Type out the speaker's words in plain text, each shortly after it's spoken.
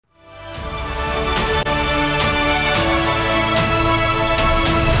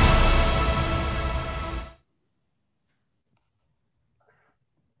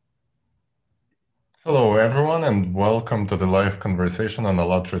welcome to the live conversation on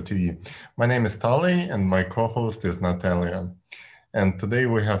ALLATRA TV. My name is Tali and my co-host is Natalia. And today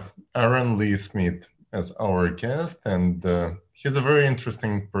we have Aaron Lee Smith as our guest, and he's a very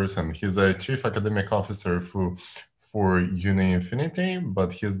interesting person. He's a Chief Academic Officer for Uni Infinity,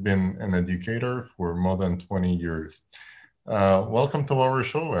 but he's been an educator for more than 20 years. Welcome to our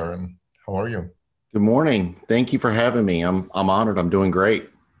show, Aaron. How are you? Good morning. Thank you for having me. I'm honored. I'm doing great.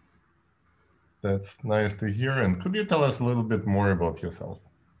 That's nice to hear. And could you tell us a little bit more about yourself?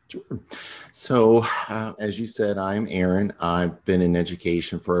 Sure. So, as you said, I'm Aaron. I've been in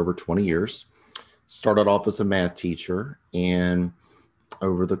education for over 20 years. Started off as a math teacher and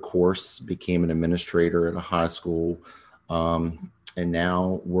over the course became an administrator at a high school, and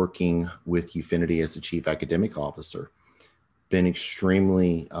now working with Ufinity as the Chief Academic Officer. Been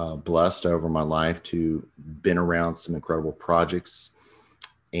extremely blessed over my life to been around some incredible projects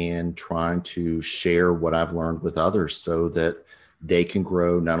and trying to share what I've learned with others so that they can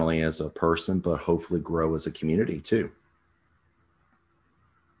grow not only as a person, but hopefully grow as a community too.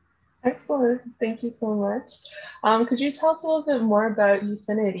 Excellent. Thank you so much. Could you tell us a little bit more about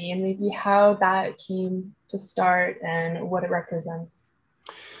Ufinity and maybe how that came to start and what it represents?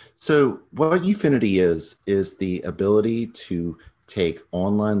 So what Ufinity is the ability to take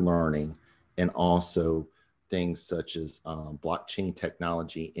online learning and also things such as blockchain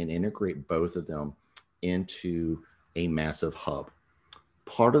technology and integrate both of them into a massive hub.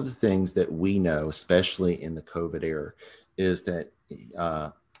 Part of the things that we know, especially in the COVID era, is that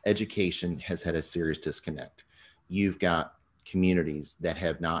education has had a serious disconnect. You've got communities that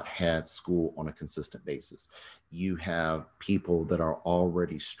have not had school on a consistent basis. You have people that are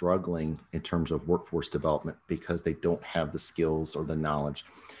already struggling in terms of workforce development because they don't have the skills or the knowledge.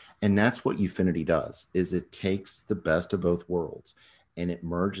 And that's what Ufinity does, is it takes the best of both worlds and it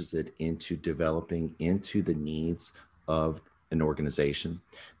merges it into developing into the needs of an organization,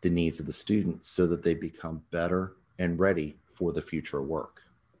 the needs of the students, so that they become better and ready for the future of work.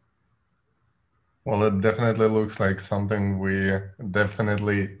 Well, it definitely looks like something we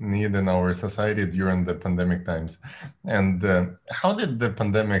definitely need in our society during the pandemic times. And how did the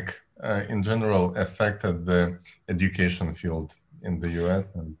pandemic in general affected the education field in the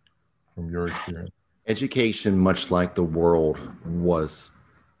US and from your experience? Education, much like the world, was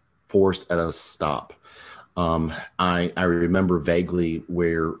forced at a stop. I remember vaguely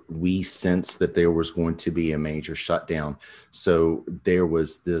where we sensed that there was going to be a major shutdown. So there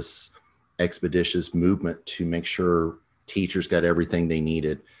was this expeditious movement to make sure teachers got everything they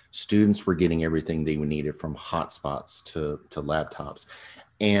needed. Students were getting everything they needed, from hotspots to laptops.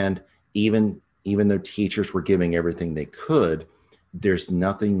 And even though teachers were giving everything they could, there's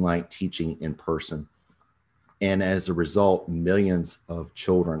nothing like teaching in person. And as a result, millions of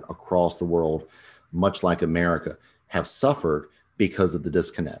children across the world, much like America, have suffered because of the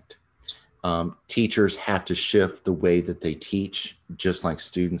disconnect. Teachers have to shift the way that they teach, just like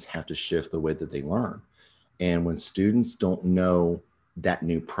students have to shift the way that they learn. And when students don't know that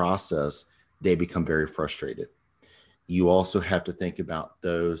new process, they become very frustrated. You also have to think about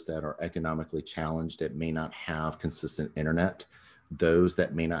those that are economically challenged that may not have consistent internet, those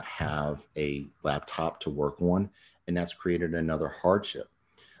that may not have a laptop to work on, and that's created another hardship.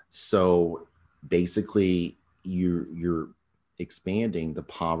 So basically, you're expanding the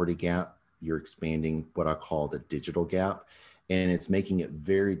poverty gap, you're expanding what I call the digital gap, and it's making it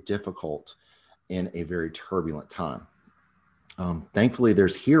very difficult in a very turbulent time. Thankfully,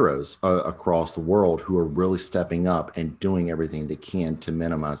 there's heroes across the world who are really stepping up and doing everything they can to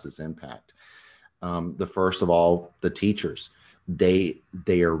minimize this impact. The first of all, the teachers. They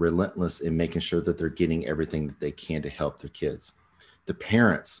are relentless in making sure that they're getting everything that they can to help their kids. The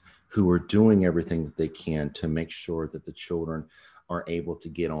parents, who are doing everything that they can to make sure that the children are able to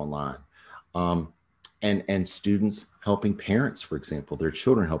get online. And students helping parents, for example, their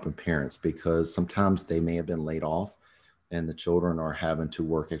children helping parents, because sometimes they may have been laid off and the children are having to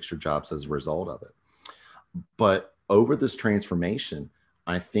work extra jobs as a result of it. But over this transformation,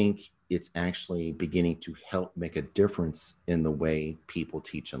 I think it's actually beginning to help make a difference in the way people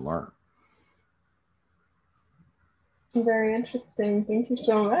teach and learn. Very interesting. Thank you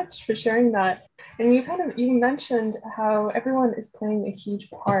so much for sharing that. And you mentioned how everyone is playing a huge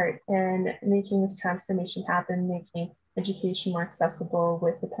part in making this transformation happen, making education more accessible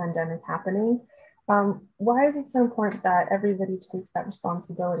with the pandemic happening. Why is it so important that everybody takes that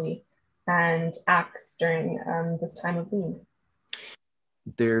responsibility and acts during this time of need?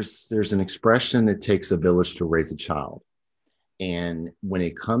 There's an expression, it takes a village to raise a child. And when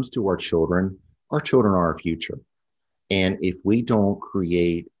it comes to our children are our future. And if we don't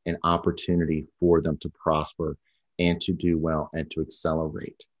create an opportunity for them to prosper and to do well and to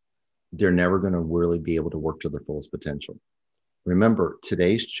accelerate, they're never going to really be able to work to their fullest potential. Remember,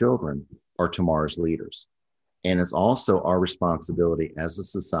 today's children are tomorrow's leaders. And it's also our responsibility as a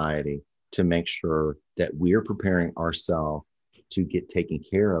society to make sure that we're preparing ourselves to get taken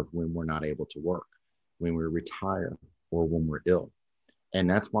care of when we're not able to work, when we retire, or when we're ill. And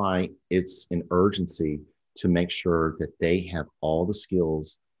that's why it's an urgency to make sure that they have all the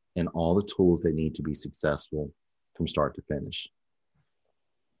skills and all the tools they need to be successful from start to finish.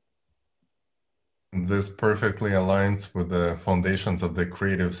 This perfectly aligns with the foundations of the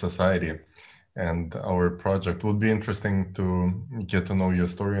Creative Society and our project. Would be interesting to get to know your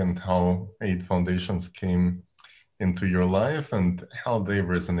story and how 8 foundations came into your life and how they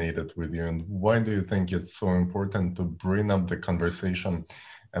resonated with you. And why do you think it's so important to bring up the conversation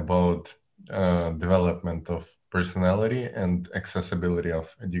about development of personality and accessibility of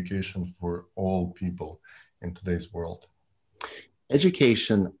education for all people in today's world?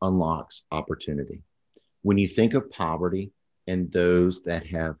 Education unlocks opportunity. When you think of poverty and those that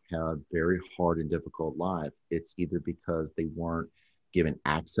have had very hard and difficult life, it's either because they weren't given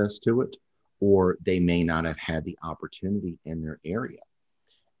access to it or they may not have had the opportunity in their area.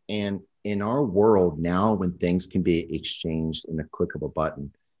 And in our world now, when things can be exchanged in a click of a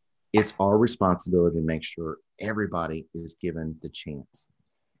button, it's our responsibility to make sure everybody is given the chance.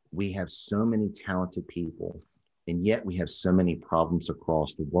 We have so many talented people, and yet we have so many problems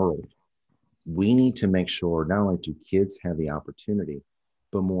across the world. We need to make sure not only do kids have the opportunity,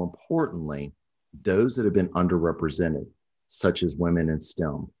 but more importantly, those that have been underrepresented, such as women in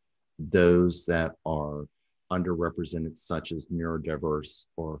STEM, those that are underrepresented, such as neurodiverse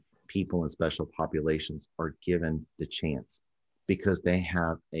or people in special populations, are given the chance because they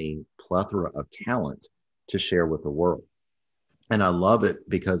have a plethora of talent to share with the world. And I love it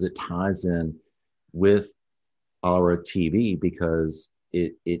because it ties in with Aura TV because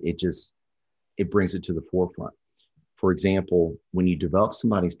it brings it to the forefront. For example, when you develop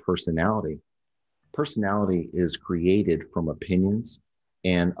somebody's personality is created from opinions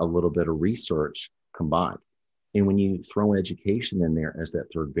and a little bit of research combined. And when you throw education in there as that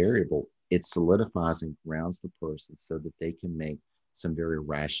third variable, it solidifies and grounds the person so that they can make some very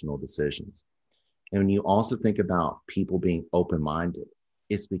rational decisions. And when you also think about people being open-minded,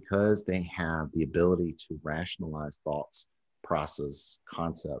 it's because they have the ability to rationalize thoughts, process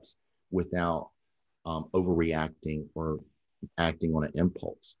concepts without overreacting or acting on an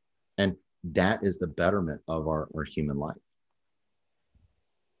impulse. And that is the betterment of our human life.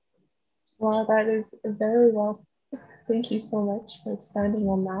 Wow, that is very well said. Thank you so much for expanding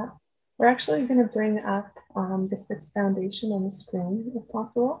on that. We're actually going to bring up the 6th foundation on the screen, if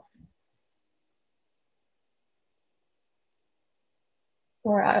possible.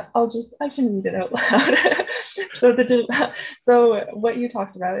 Or I can read it out loud. So what you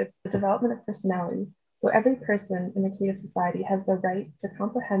talked about, it's the development of personality. So every person in the Creative Society has the right to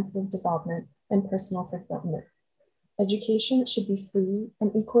comprehensive development and personal fulfillment. Education should be free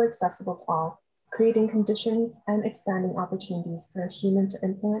and equally accessible to all, creating conditions and expanding opportunities for a human to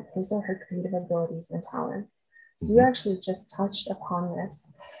implement his or her creative abilities and talents. So you actually just touched upon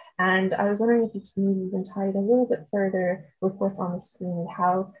this. And I was wondering if you could maybe even tie it a little bit further with what's on the screen and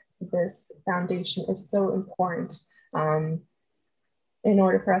how this foundation is so important in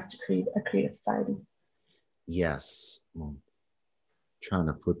order for us to create a creative society. Yes. I'm trying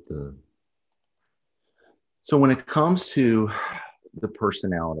to flip the... So when it comes to the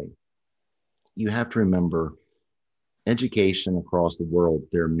personality, you have to remember education across the world,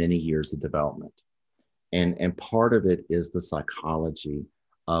 there are many years of development. And part of it is the psychology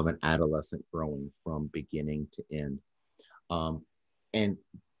of an adolescent growing from beginning to end. And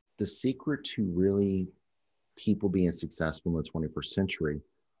the secret to really people being successful in the 21st century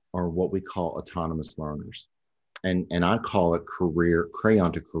are what we call autonomous learners. And I call it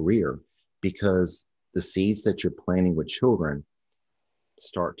crayon to career, because the seeds that you're planting with children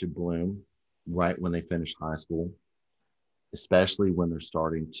start to bloom right when they finish high school, especially when they're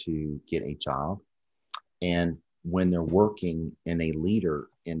starting to get a job and when they're working in a leader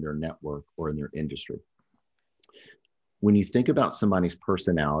in their network or in their industry. When you think about somebody's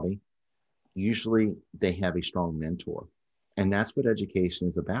personality, usually they have a strong mentor. And that's what education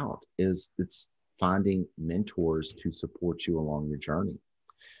is about, is it's finding mentors to support you along your journey.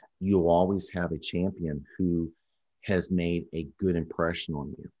 You'll always have a champion who has made a good impression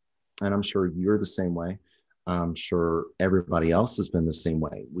on you. And I'm sure you're the same way. I'm sure everybody else has been the same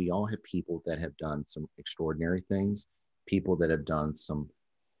way. We all have people that have done some extraordinary things, people that have done some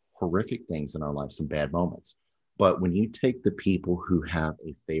horrific things in our life, some bad moments. But when you take the people who have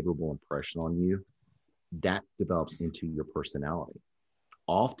a favorable impression on you, that develops into your personality.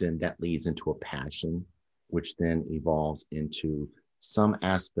 Often that leads into a passion, which then evolves into some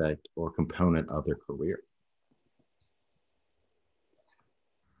aspect or component of their career.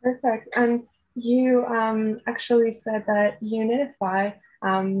 Perfect. And you actually said that Unify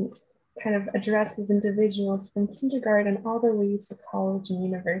kind of addresses individuals from kindergarten all the way to college and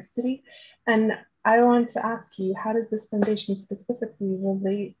university. And I want to ask you, how does this foundation specifically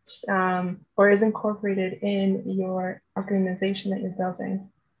relate or is incorporated in your organization that you're building?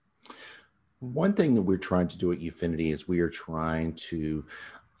 One thing that we're trying to do at Ufinity is we are trying to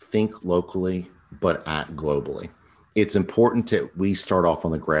think locally, but act globally. It's important that we start off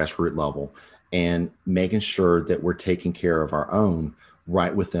on the grassroots level and making sure that we're taking care of our own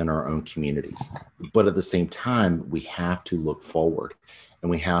right within our own communities. But at the same time, we have to look forward and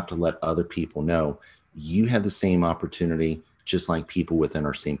we have to let other people know you have the same opportunity just like people within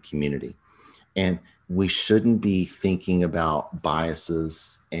our same community. And we shouldn't be thinking about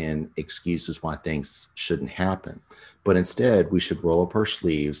biases and excuses why things shouldn't happen. But instead, we should roll up our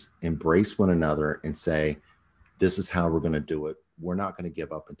sleeves, embrace one another, and say, this is how we're going to do it. We're not going to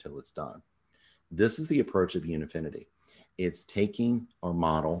give up until it's done. This is the approach of Unifinity. It's taking our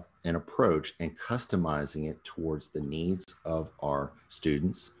model and approach and customizing it towards the needs of our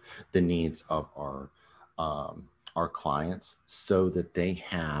students, the needs of our clients, so that they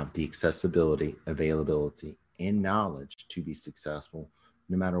have the accessibility, availability, and knowledge to be successful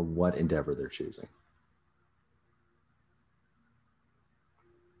no matter what endeavor they're choosing.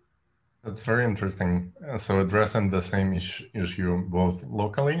 That's very interesting. So addressing the same issue both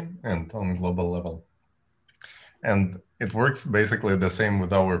locally and on global level. And it works basically the same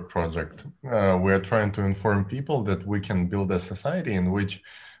with our project. We are trying to inform people that we can build a society in which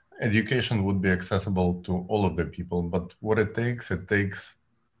education would be accessible to all of the people, but what it takes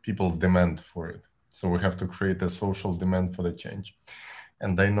people's demand for it. So we have to create a social demand for the change.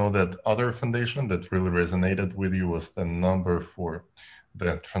 And I know that other foundation that really resonated with you was the number 4,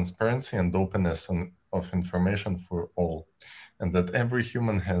 the transparency and openness of information for all, and that every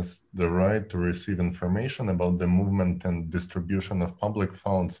human has the right to receive information about the movement and distribution of public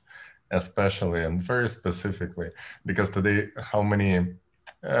funds, especially and very specifically, because today, how many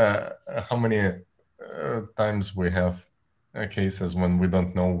times we have cases when we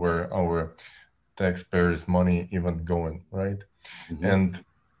don't know where our taxpayers' money even going, right? Mm-hmm. And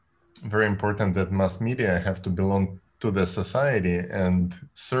very important that mass media have to belong to the society and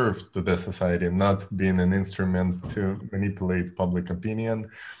serve to the society, not being an instrument to manipulate public opinion,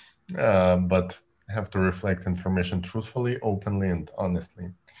 but have to reflect information truthfully, openly, and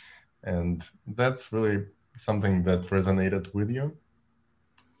honestly. And that's really something that resonated with you.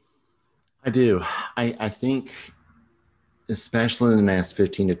 I do. I think, especially in the last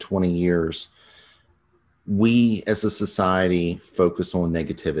 15 to 20 years, we as a society focus on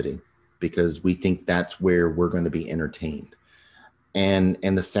negativity because we think that's where we're going to be entertained. And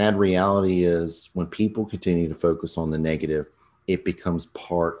the sad reality is when people continue to focus on the negative, it becomes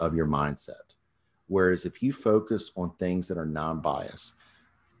part of your mindset. Whereas if you focus on things that are non-biased,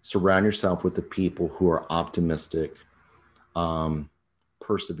 surround yourself with the people who are optimistic,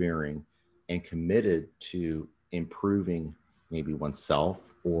 persevering, and committed to improving maybe oneself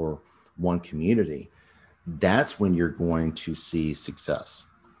or one community, that's when you're going to see success.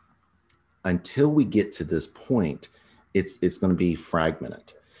 Until we get to this point, it's going to be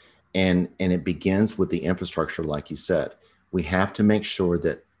fragmented. And it begins with the infrastructure, like you said. We have to make sure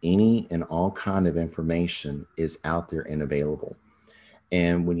that any and all kind of information is out there and available.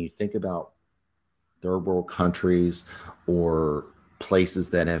 And when you think about third world countries or places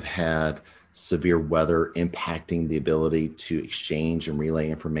that have had severe weather impacting the ability to exchange and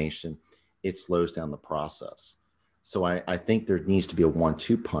relay information, it slows down the process. So I think there needs to be a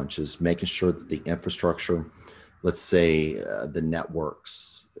 1-2 punch, is making sure that the infrastructure, let's say the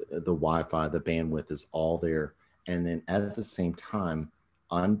networks, the Wi-Fi, the bandwidth is all there. And then at the same time,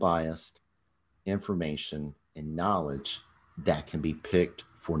 unbiased information and knowledge that can be picked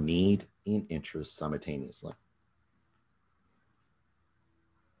for need and interest simultaneously.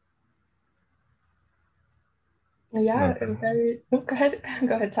 Yeah, very. Oh, go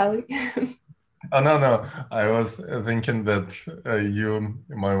ahead, Tali. Oh, no. I was thinking that you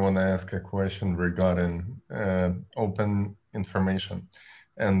might want to ask a question regarding open information.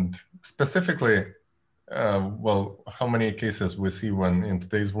 And specifically, well, how many cases we see when in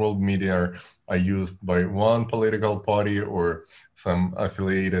today's world media are used by one political party or some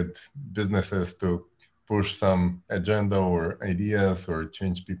affiliated businesses to push some agenda or ideas or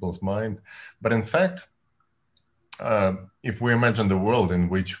change people's mind. But in fact, if we imagine the world in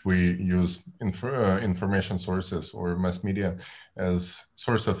which we use information sources or mass media as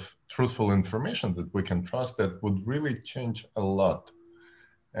source of truthful information that we can trust, that would really change a lot.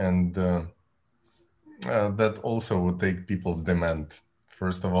 And that also would take people's demand,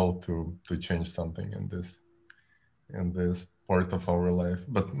 first of all, to change something in this part of our life.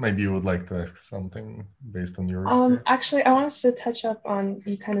 But maybe you would like to ask something based on your experience. Actually, I wanted to touch up on,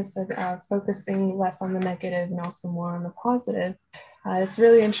 you kind of said focusing less on the negative and also more on the positive. It's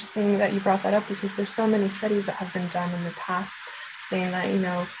really interesting that you brought that up, because there's so many studies that have been done in the past saying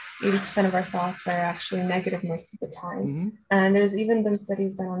that, 80% of our thoughts are actually negative most of the time. Mm-hmm. And there's even been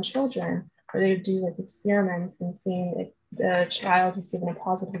studies done on children where they do like experiments and seeing if the child is given a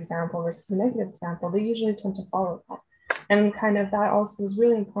positive example versus a negative example, they usually tend to follow that. And kind of that also is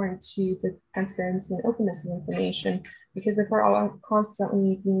really important to the transparency and openness of information, because if we're all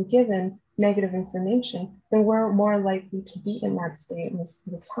constantly being given negative information, then we're more likely to be in that state most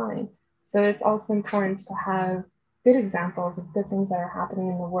of the time. So it's also important to have good examples of good things that are happening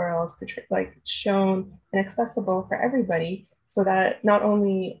in the world, like shown and accessible for everybody, so that not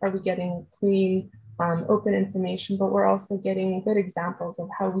only are we getting clean, open information, but we're also getting good examples of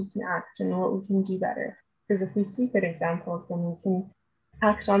how we can act and what we can do better. Because if we see good examples, then we can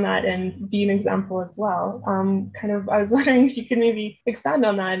act on that and be an example as well. I was wondering if you could maybe expand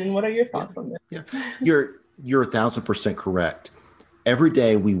on that, and what are your thoughts on this? Yeah, you're 1,000% correct. Every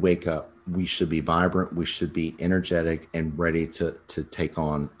day we wake up, we should be vibrant, we should be energetic and ready to take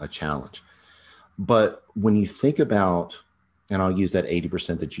on a challenge. But when you think about, and I'll use that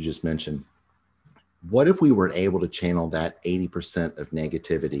 80% that you just mentioned, what if we were able to channel that 80% of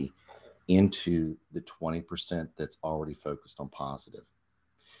negativity into the 20% that's already focused on positive?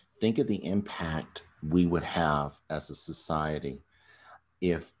 Think of the impact we would have as a society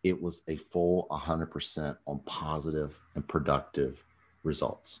if it was a full 100% on positive and productive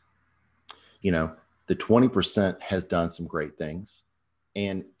results. The 20% has done some great things.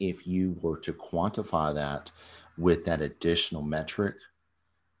 And if you were to quantify that with that additional metric,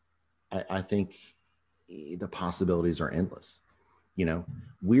 I think the possibilities are endless.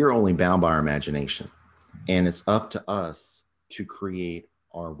 We are only bound by our imagination, and it's up to us to create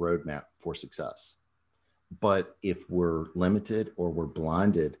our roadmap for success. But if we're limited or we're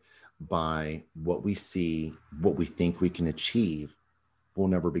blinded by what we see, what we think we can achieve, we'll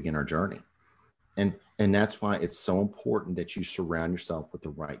never begin our journey. And that's why it's so important that you surround yourself with the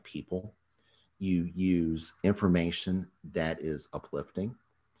right people. You use information that is uplifting.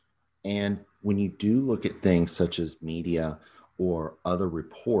 And when you do look at things such as media or other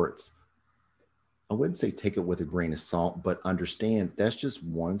reports, I wouldn't say take it with a grain of salt, but understand that's just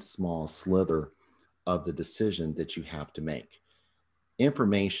one small slither of the decision that you have to make.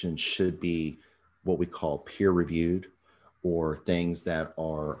 Information should be what we call peer reviewed, or things that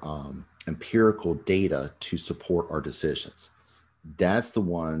are empirical data to support our decisions. That's the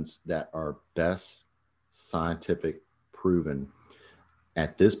ones that are best scientific proven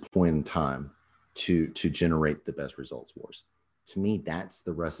at this point in time to generate the best results for us. To me, that's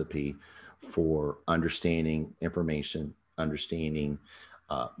the recipe for understanding information, understanding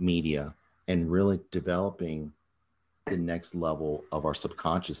media, and really developing the next level of our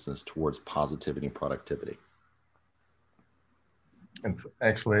subconsciousness towards positivity and productivity. It's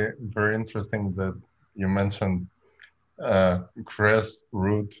actually very interesting that you mentioned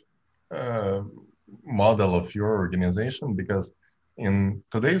grassroots model of your organization, because in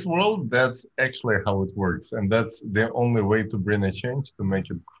today's world, that's actually how it works. And that's the only way to bring a change, to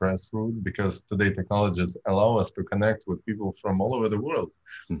make it grassroots, because today technologies allow us to connect with people from all over the world.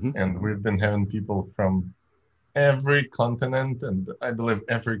 Mm-hmm. And we've been having people from every continent, and I believe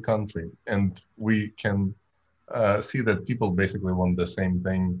every country. And we can see that people basically want the same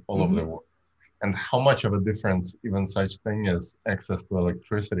thing all over the world. And how much of a difference even such thing as access to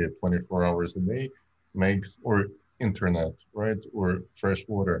electricity 24 hours a day makes, or internet, right? Or fresh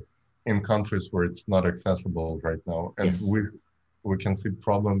water in countries where it's not accessible right now. And yes, we can see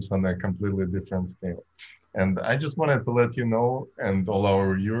problems on a completely different scale. And I just wanted to let you know, and all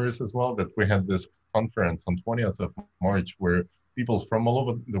our viewers as well, that we had this conference on 20th of March where people from all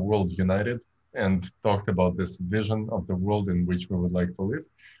over the world united and talked about this vision of the world in which we would like to live.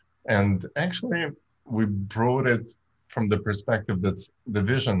 And actually, we brought it from the perspective that the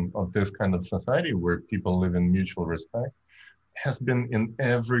vision of this kind of society where people live in mutual respect has been in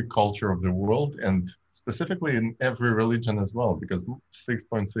every culture of the world, and specifically in every religion as well, because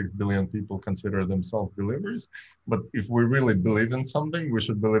 6.6 billion people consider themselves believers. But if we really believe in something, we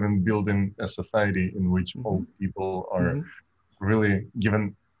should believe in building a society in which all people are really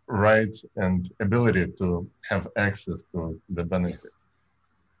given rights and ability to have access to the benefits.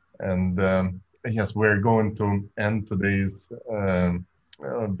 And yes, we're going to end today's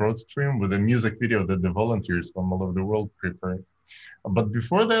broad stream with a music video that the volunteers from all over the world prepared. But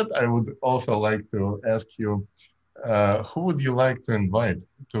before that, I would also like to ask you, who would you like to invite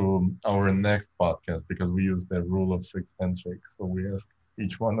to our next podcast? Because we use the rule of 6 handshakes. So we ask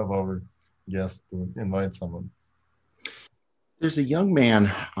each one of our guests to invite someone. There's a young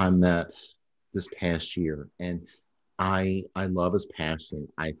man I met this past year, and I love his passion.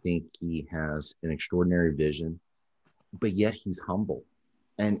 I think he has an extraordinary vision, but yet he's humble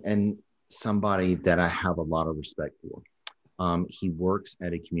and somebody that I have a lot of respect for. He works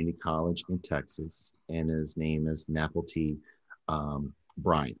at a community college in Texas, and his name is Napolty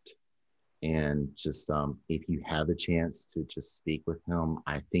Bryant. And just if you have a chance to just speak with him,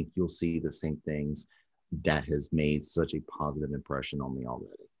 I think you'll see the same things that has made such a positive impression on me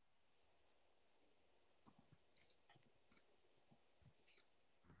already.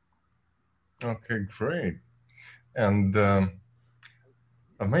 Okay, great. And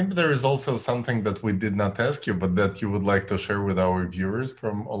maybe there is also something that we did not ask you, but that you would like to share with our viewers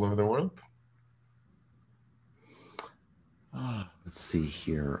from all over the world? Let's see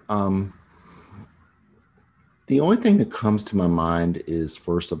here. The only thing that comes to my mind is,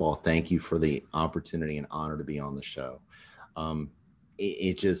 first of all, thank you for the opportunity and honor to be on the show.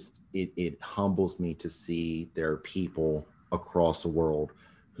 It humbles me to see there are people across the world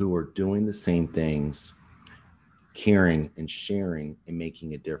who are doing the same things, caring and sharing and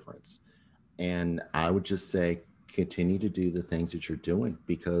making a difference. And I would just say, continue to do the things that you're doing,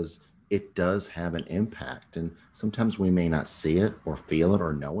 because it does have an impact. And sometimes we may not see it or feel it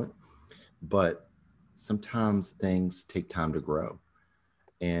or know it, but sometimes things take time to grow.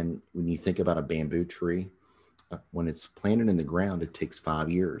 And when you think about a bamboo tree, when it's planted in the ground, it takes 5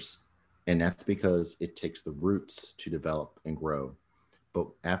 years. And that's because it takes the roots to develop and grow. But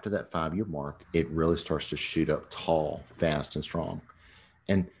after that 5-year mark, it really starts to shoot up tall, fast, and strong.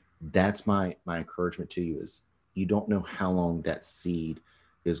 And that's my encouragement to you, is you don't know how long that seed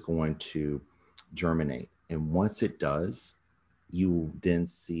is going to germinate. And once it does, you will then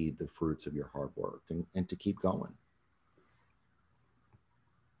see the fruits of your hard work and to keep going.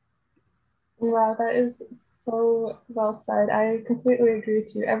 Wow, that is so well said. I completely agree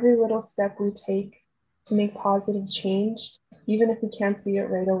with you. Every little step we take to make positive change, even if we can't see it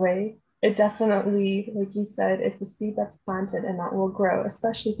right away, it definitely, like you said, it's a seed that's planted and that will grow,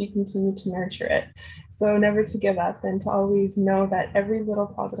 especially if you continue to nurture it. So never to give up, and to always know that every little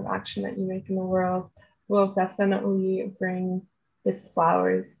positive action that you make in the world will definitely bring its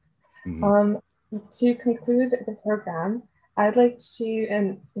flowers. Mm-hmm. To conclude the program, I'd like to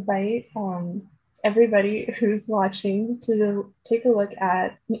invite everybody who's watching to take a look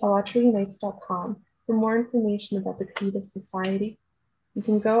at AllatraUnites.com for more information about the Creative Society. You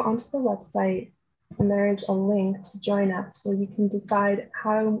can go onto the website, and there is a link to join us where you can decide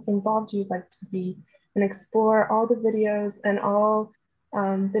how involved you'd like to be and explore all the videos and all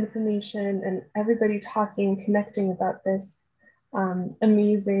the information and everybody talking, connecting about this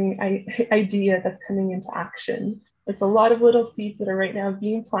amazing idea that's coming into action. It's a lot of little seeds that are right now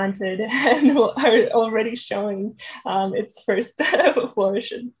being planted and are already showing its first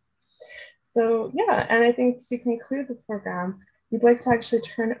flourishes. So yeah, and I think to conclude the program, we'd like to actually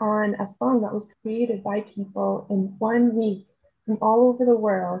turn on a song that was created by people in 1 week from all over the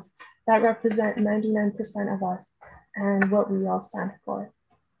world that represent 99% of us and what we all stand for.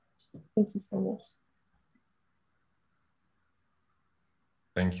 Thank you so much.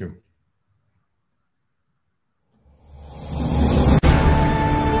 Thank you.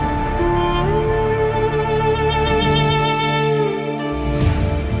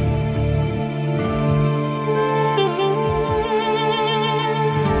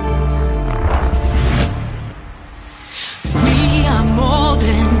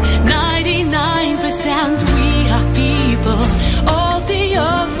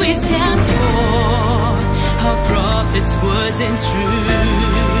 Words and truth.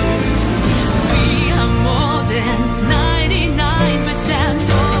 We are more than 99%,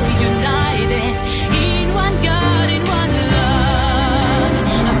 all united in one God, in one love.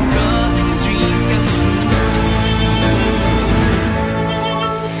 Our prophet's dreams come true.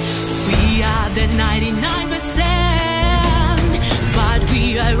 We are the 99%, but we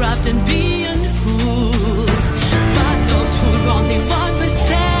are often beyond fooled. But those who are only 1%.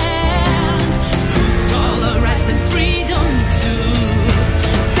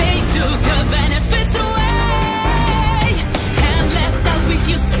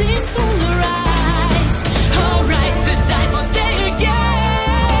 Sinful rights, all right to die for their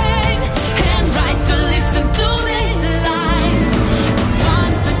gain.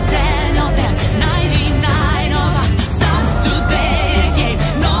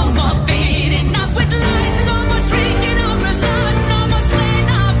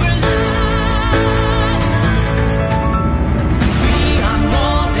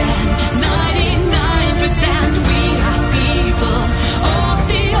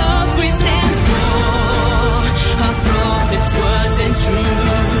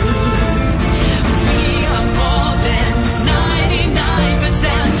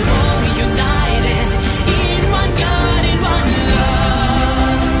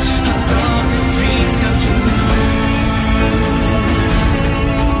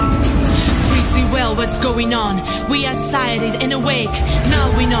 going on. We are sided and awake.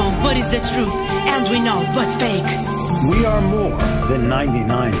 Now we know what is the truth, and we know what's fake. We are more than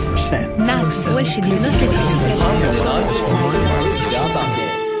 99%. Нас больше 99%.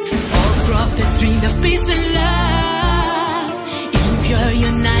 All prophets dream of peace and love in pure,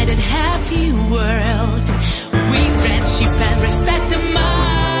 united, happy world. We friendship and respect